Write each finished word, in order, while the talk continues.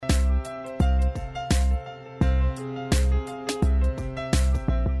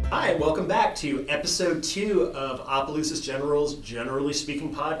Hi, welcome back to episode 2 of Opelousas General's Generally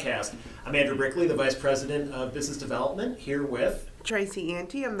Speaking podcast. I'm Andrew Brickley, the Vice President of Business Development, here with Tracy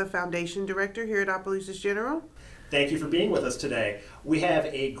Ante. I'm the Foundation Director here at Opelousas General. Thank you for being with us today. We have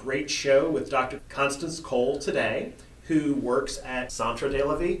a great show with Dr. Constance Cole today, who works at Centre de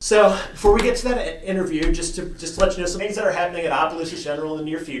la Vie. So before we get to that interview, just to let you know some things that are happening at Opelousas General in the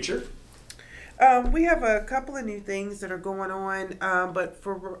near future. We have a couple of new things that are going on, but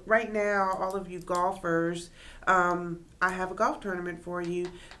for right now, all of you golfers, I have a golf tournament for you.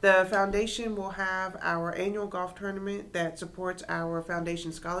 The foundation will have our annual golf tournament that supports our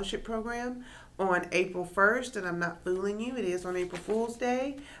foundation scholarship program on April 1st, and I'm not fooling you, it is on April Fool's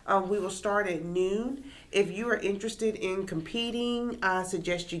Day. We will start at noon. If you are interested in competing, I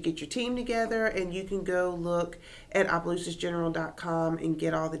suggest you get your team together, and you can go look at OpelousasGeneral.com and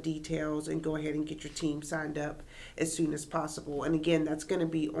get all the details and go ahead and get your team signed up as soon as possible. And again, that's going to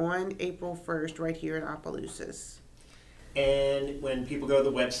be on April 1st right here in Opelousas. And when people go to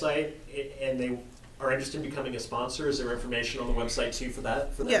the website and they are interested in becoming a sponsor, is there information on the website too for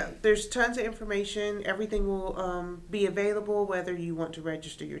that? Yeah, there's tons of information. Everything will be available, whether you want to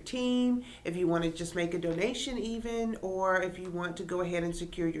register your team, if you want to just make a donation even, or if you want to go ahead and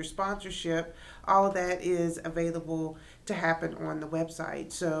secure your sponsorship. All of that is available to happen on the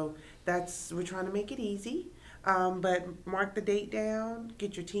website. So we're trying to make it easy. But mark the date down,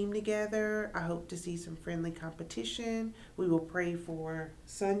 get your team together. I hope to see some friendly competition. We will pray for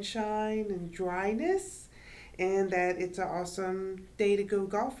sunshine and dryness, and that it's an awesome day to go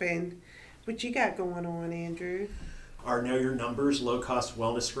golfing. What you got going on, Andrew? Our Know Your Numbers low-cost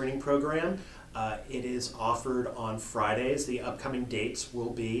wellness screening program. It is offered on Fridays. The upcoming dates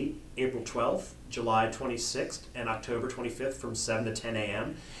will be April 12th, July 26th, and October 25th from 7 to 10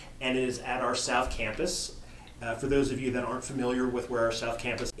 a.m. And it is at our South Campus. For those of you that aren't familiar with where our South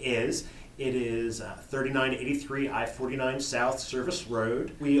Campus is, it is 3983 I-49 South Service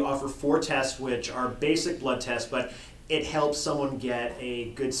Road. We offer 4 tests, which are basic blood tests, but it helps someone get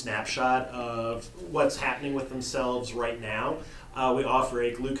a good snapshot of what's happening with themselves right now. We offer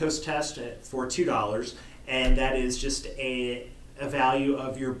a glucose test for $2, and that is just a value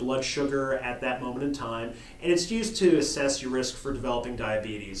of your blood sugar at that moment in time, and it's used to assess your risk for developing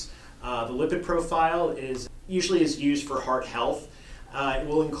diabetes. The lipid profile is used for heart health. It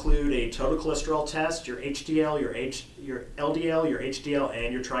will include a total cholesterol test, your HDL, your LDL, your HDL,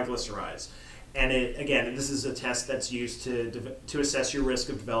 and your triglycerides. And this is a test that's used to assess your risk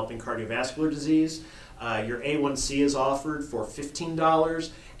of developing cardiovascular disease. Your A1C is offered for $15.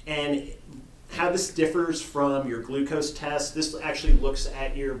 And how this differs from your glucose test, this actually looks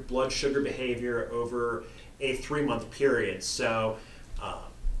at your blood sugar behavior over a 3-month period. So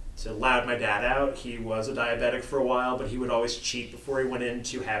it allowed my dad out. He was a diabetic for a while, but he would always cheat before he went in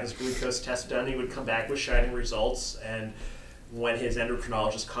to have his glucose test done. He would come back with shining results, and when his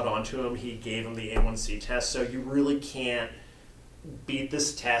endocrinologist caught on to him, he gave him the A1C test. So you really can't beat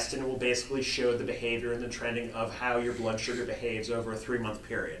this test, and it will basically show the behavior and the trending of how your blood sugar behaves over a 3-month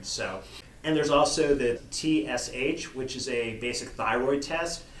period. And there's also the TSH, which is a basic thyroid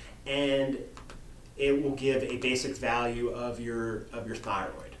test, and it will give a basic value of your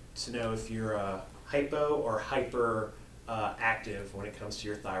thyroid to know if you're hypo or hyper active when it comes to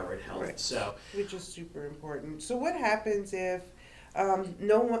your thyroid health. Right. So, which is super important. So what happens if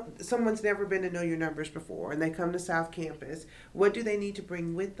someone's never been to Know Your Numbers before and they come to South Campus? What do they need to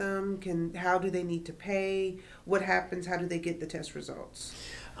bring with them? How do they need to pay? What happens? How do they get the test results?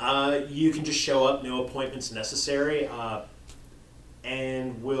 You can just show up, no appointments necessary,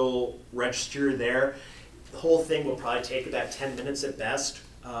 and we'll register there. The whole thing will probably take about 10 minutes at best.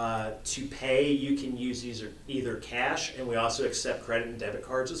 To pay, you can use either cash, and we also accept credit and debit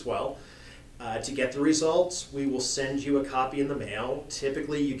cards as well. To get the results, we will send you a copy in the mail.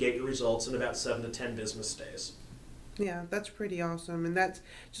 Typically, you get your results in about 7 to 10 business days. Yeah, that's pretty awesome. And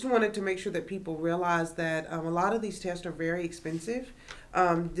just wanted to make sure that people realize that a lot of these tests are very expensive.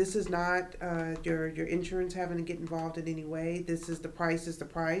 This is not your insurance having to get involved in any way. The price is the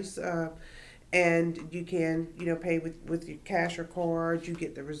price. And you can, pay with your cash or card. You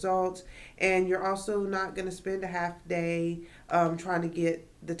get the results, and you're also not going to spend a half day trying to get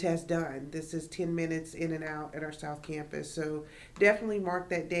the test done. This is 10 minutes in and out at our South Campus, so definitely mark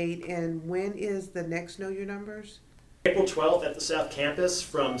that date. And when is the next Know Your Numbers? April 12th at the South Campus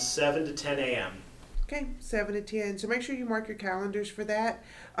from 7 to 10 a.m. Okay, 7 to 10. So make sure you mark your calendars for that.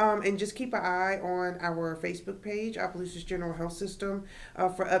 And just keep an eye on our Facebook page, Opelousas General Health System,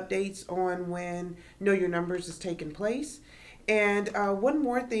 for updates on when Know Your Numbers is taking place. And one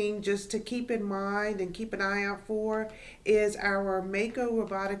more thing just to keep in mind and keep an eye out for is our Mako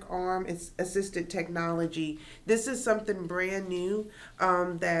robotic arm assisted technology. This is something brand new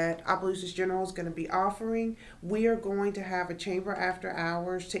that Opelousas General is going to be offering. We are going to have a chamber after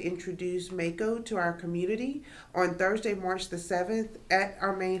hours to introduce Mako to our community on Thursday, March the 7th at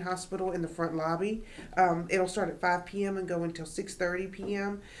our main hospital in the front lobby. It'll start at 5 p.m. and go until 6:30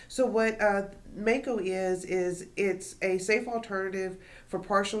 p.m. So what Mako is it's a safe alternative for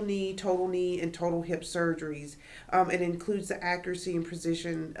partial knee, total knee, and total hip surgeries. It includes the accuracy and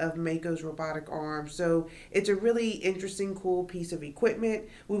precision of Mako's robotic arm. So it's a really interesting, cool piece of equipment.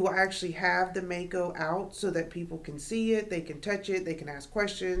 We will actually have the Mako out so that people can see it, they can touch it, they can ask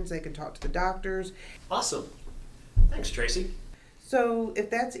questions, they can talk to the doctors. Awesome. Thanks, Tracy. So if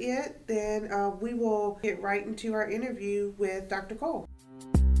that's it, then we will get right into our interview with Dr. Cole.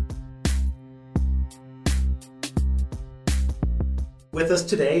 With us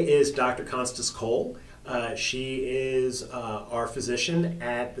today is Dr. Constance Cole. She is our physician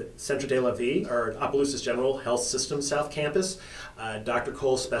at Centre de la Vie, or Opelousas General Health System South Campus. Dr.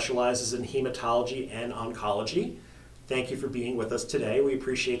 Cole specializes in hematology and oncology. Thank you for being with us today. We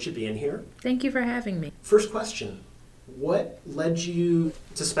appreciate you being here. Thank you for having me. First question, what led you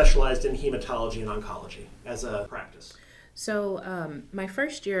to specialize in hematology and oncology as a practice? So my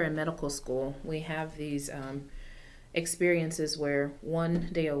first year in medical school, we have these experiences where one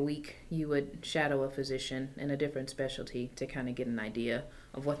day a week you would shadow a physician in a different specialty to kind of get an idea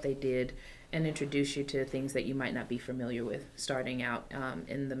of what they did and introduce you to things that you might not be familiar with starting out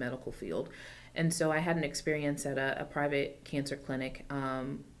in the medical field. And so I had an experience at a private cancer clinic,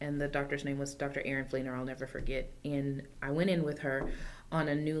 and the doctor's name was Dr. Erin Fleener, I'll never forget. And I went in with her on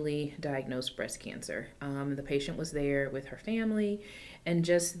a newly diagnosed breast cancer. The patient was there with her family, and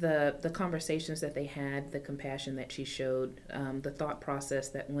just the conversations that they had, the compassion that she showed, the thought process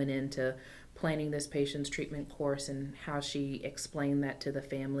that went into planning this patient's treatment course and how she explained that to the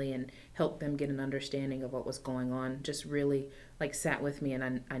family and helped them get an understanding of what was going on just really sat with me,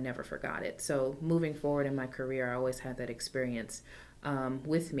 and I never forgot it. So moving forward in my career, I always had that experience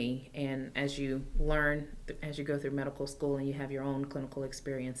with me. And as you learn, as you go through medical school and you have your own clinical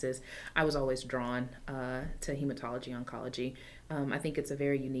experiences, I was always drawn to hematology oncology. I think it's a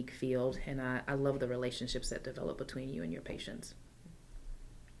very unique field, and I love the relationships that develop between you and your patients.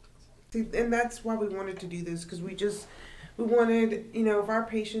 And that's why we wanted to do this, because we wanted, if our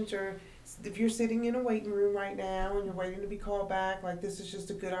patients if you're sitting in a waiting room right now and you're waiting to be called back, this is just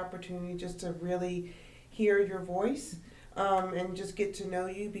a good opportunity just to really hear your voice and just get to know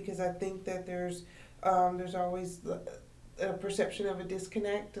you, because I think that there's always a perception of a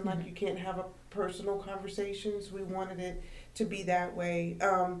disconnect and you can't have a personal conversations. We wanted it to be that way.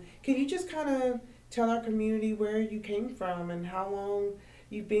 Can you just kind of tell our community where you came from and how long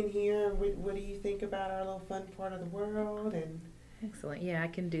you've been here, and what do you think about our little fun part of the world? And Excellent. Yeah, I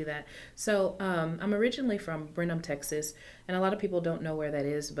can do that. So I'm originally from Brenham, Texas, and a lot of people don't know where that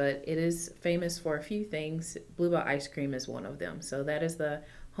is, but it is famous for a few things. Bluebell ice cream is one of them. So that is the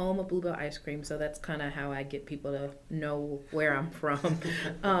home of Bluebell ice cream. So that's kind of how I get people to know where I'm from.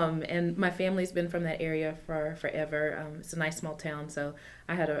 And my family's been from that area for forever. It's a nice small town, so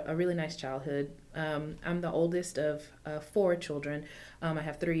I had a really nice childhood. I'm the oldest of 4 children. I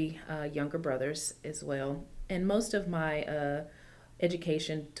have 3 younger brothers as well. And most of my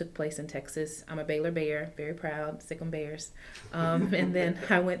education took place in Texas. I'm a Baylor Bear, very proud, Sikkim Bears. And then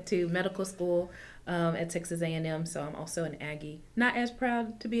I went to medical school at Texas A&M, so I'm also an Aggie. Not as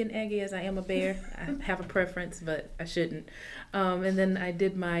proud to be an Aggie as I am a Bear. I have a preference, but I shouldn't. And then I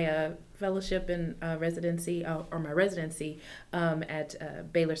did my fellowship and residency, or my residency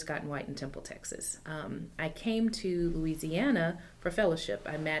at Baylor Scott & White in Temple, Texas. I came to Louisiana for fellowship.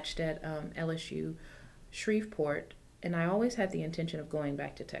 I matched at LSU Shreveport, and I always had the intention of going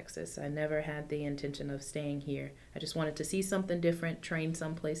back to Texas. I never had the intention of staying here. I just wanted to see something different, train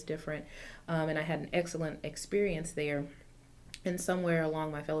someplace different, and I had an excellent experience there. And somewhere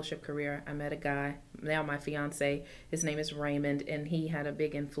along my fellowship career, I met a guy, now my fiance. His name is Raymond, and he had a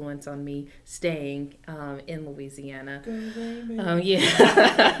big influence on me staying in Louisiana. Go Raymond. Yeah.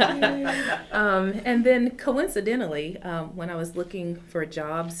 And then coincidentally, when I was looking for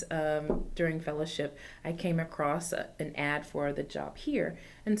jobs during fellowship, I came across an ad for the job here.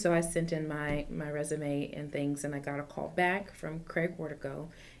 And so I sent in my resume and things, and I got a call back from Craig Wartico.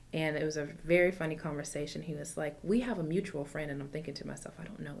 And it was a very funny conversation. He was like, we have a mutual friend. And I'm thinking to myself, I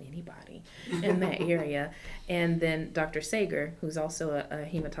don't know anybody in that area. And then Dr. Sager, who's also a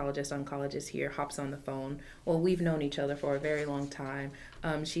hematologist oncologist here, hops on the phone. Well, we've known each other for a very long time.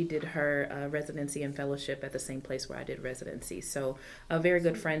 She did her residency and fellowship at the same place where I did residency. So a very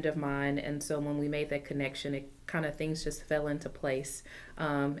good friend of mine. And so when we made that connection, it kind of things just fell into place.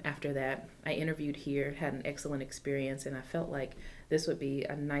 After that, I interviewed here, had an excellent experience, and I felt like this would be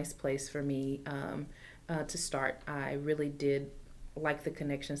a nice place for me to start. I really did like the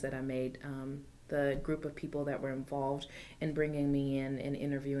connections that I made. The group of people that were involved in bringing me in and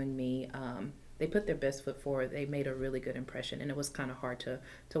interviewing me, they put their best foot forward. They made a really good impression, and it was kind of hard to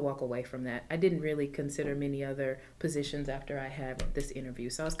walk away from that. I didn't really consider many other positions after I had this interview,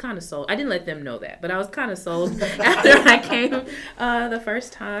 so I was kind of sold. I didn't let them know that, but I was kind of sold after I came the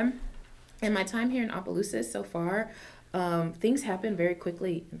first time. And my time here in Opelousas so far, things happened very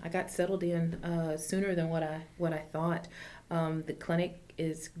quickly. I got settled in sooner than what I thought. The clinic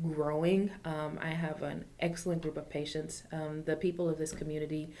is growing. I have an excellent group of patients. The people of this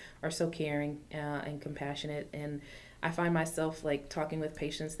community are so caring and compassionate, and I find myself like talking with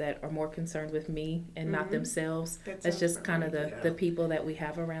patients that are more concerned with me and not themselves. That's just kind of the people that we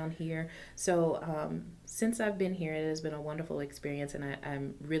have around here. So since I've been here, it has been a wonderful experience, and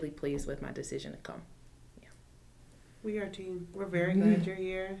I'm really pleased with my decision to come. We are too. We're very glad you're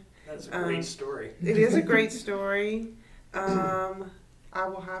here. That's a great story. It is a great story. I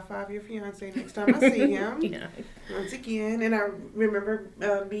will high five your fiance next time I see him. Yeah. Once again, and I remember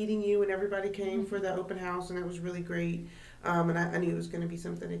meeting you and everybody came for the open house, and it was really great. And I knew it was going to be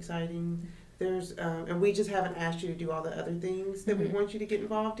something exciting. There's and we just haven't asked you to do all the other things that we want you to get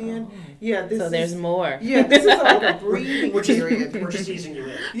involved in. Oh. Yeah, there's more. Yeah, this is like a breathing period. We're just easing you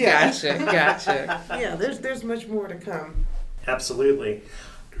in. Yeah. Gotcha. Yeah, there's much more to come. Absolutely.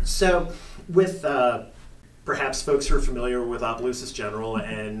 So with perhaps folks who are familiar with Opelousas General,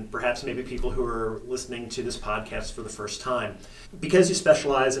 and perhaps maybe people who are listening to this podcast for the first time, because you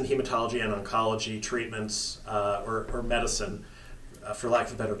specialize in hematology and oncology treatments or medicine, for lack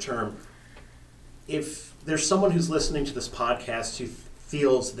of a better term, if there's someone who's listening to this podcast who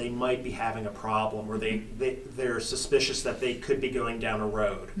feels they might be having a problem, or they're suspicious that they could be going down a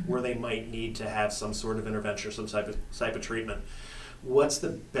road where they might need to have some sort of intervention or some type of treatment, what's the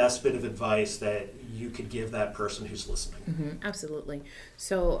best bit of advice that you could give that person who's listening? Absolutely.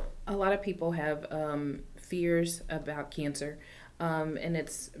 So a lot of people have fears about cancer, and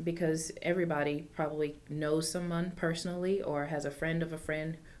it's because everybody probably knows someone personally or has a friend of a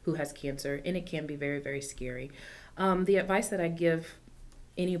friend who has cancer, and it can be very, very scary. The advice that I give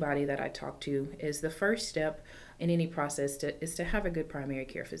anybody that I talk to is the first step in any process is to have a good primary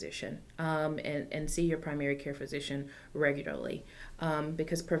care physician, and see your primary care physician regularly,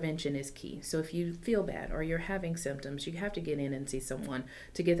 because prevention is key. So if you feel bad or you're having symptoms, you have to get in and see someone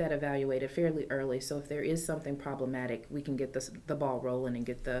to get that evaluated fairly early. So if there is something problematic, we can get the ball rolling and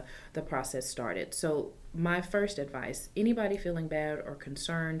get the process started. So my first advice, anybody feeling bad or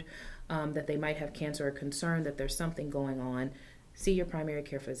concerned that they might have cancer, or concerned that there's something going on, see your primary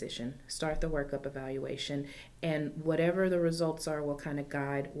care physician, start the workup evaluation, and whatever the results are will kind of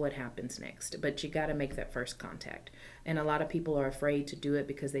guide what happens next. But you got to make that first contact. And a lot of people are afraid to do it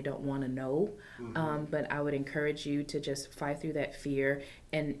because they don't want to know. But I would encourage you to just fight through that fear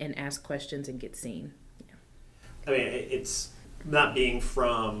and ask questions and get seen. Yeah. I mean, it's not being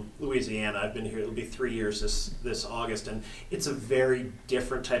from Louisiana. I've been here, it'll be 3 years this August, and it's a very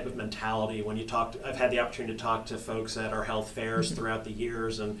different type of mentality. When you talk I've had the opportunity to talk to folks at our health fairs throughout the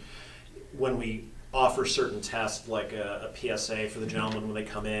years, and when we offer certain tests like a PSA for the gentleman when they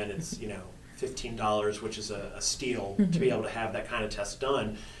come in, it's $15, which is a steal to be able to have that kind of test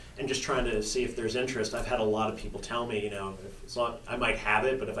done. And just trying to see if there's interest. I've had a lot of people tell me, I might have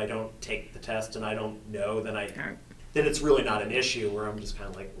it, but if I don't take the test and I don't know, then it's really not an issue, where I'm just kind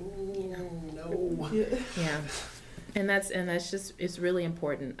of like, no. Yeah, and that's just, it's really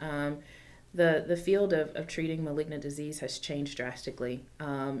important. The field of treating malignant disease has changed drastically,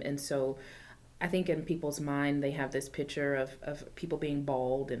 and so I think in people's mind they have this picture of people being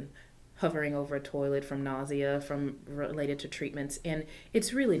bald and hovering over a toilet from nausea from related to treatments, and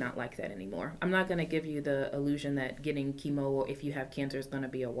it's really not like that anymore. I'm not going to give you the illusion that getting chemo if you have cancer is going to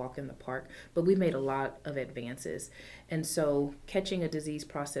be a walk in the park, but we made a lot of advances. And so catching a disease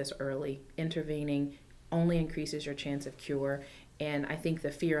process early, intervening, only increases your chance of cure. And I think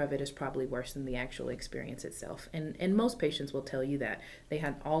the fear of it is probably worse than the actual experience itself. And most patients will tell you that. They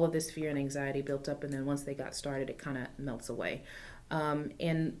had all of this fear and anxiety built up, and then once they got started, it kind of melts away.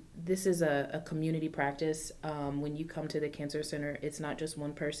 And this is a community practice. When you come to the Cancer Center, it's not just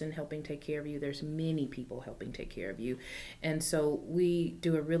one person helping take care of you. There's many people helping take care of you. And so we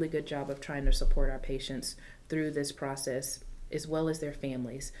do a really good job of trying to support our patients through this process, as well as their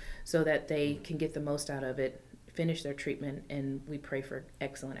families, so that they can get the most out of it, finish their treatment, and we pray for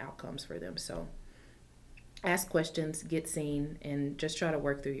excellent outcomes for them. So ask questions, get seen, and just try to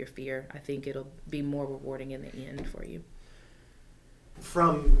work through your fear. I think it'll be more rewarding in the end for you.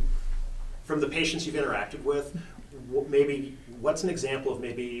 From the patients you've interacted with, maybe what's an example of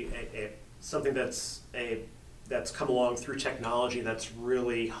maybe something that's come along through technology that's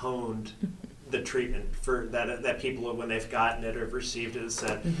really honed the treatment for that people, when they've gotten it or received it,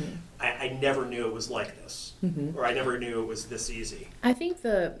 said, I never knew it was like this, or I never knew it was this easy. I think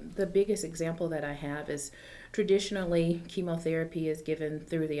the biggest example that I have is traditionally chemotherapy is given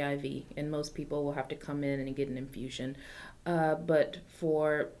through the IV, and most people will have to come in and get an infusion. But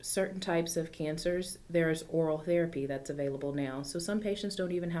for certain types of cancers, there's oral therapy that's available now. So some patients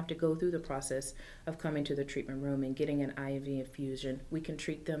don't even have to go through the process of coming to the treatment room and getting an IV infusion. We can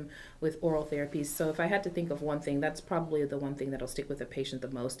treat them with oral therapies. So if I had to think of one thing, that's probably the one thing that'll stick with a patient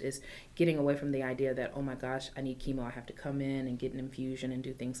the most, is getting away from the idea that, oh my gosh, I need chemo, I have to come in and get an infusion and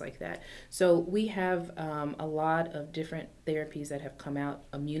do things like that. So we have a lot of different therapies that have come out.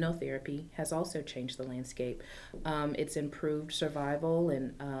 Immunotherapy has also changed the landscape. It's improved survival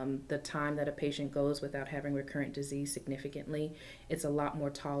and the time that a patient goes without having recurrent disease significantly. It's a lot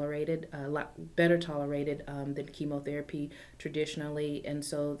more tolerated, a lot better tolerated than chemotherapy traditionally. And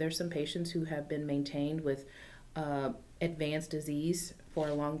so there's some patients who have been maintained with advanced disease for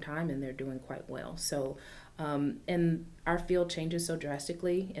a long time, and they're doing quite well. So, and our field changes so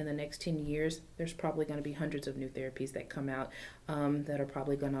drastically. In the next 10 years, there's probably going to be hundreds of new therapies that come out that are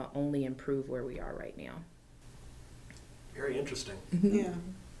probably going to only improve where we are right now. Very interesting. Yeah,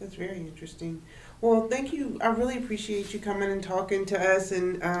 that's very interesting. Well, thank you. I really appreciate you coming and talking to us,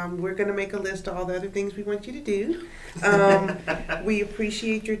 and we're going to make a list of all the other things we want you to do. We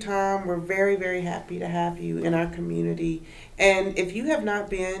appreciate your time. We're very, very happy to have you in our community. And if you have not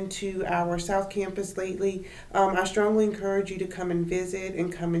been to our South Campus lately, I strongly encourage you to come and visit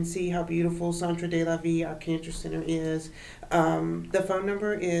and come and see how beautiful Centre de la Vie, our cancer center, is. The phone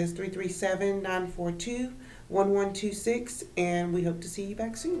number is 337-942-1126, and we hope to see you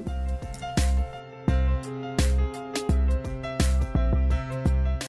back soon.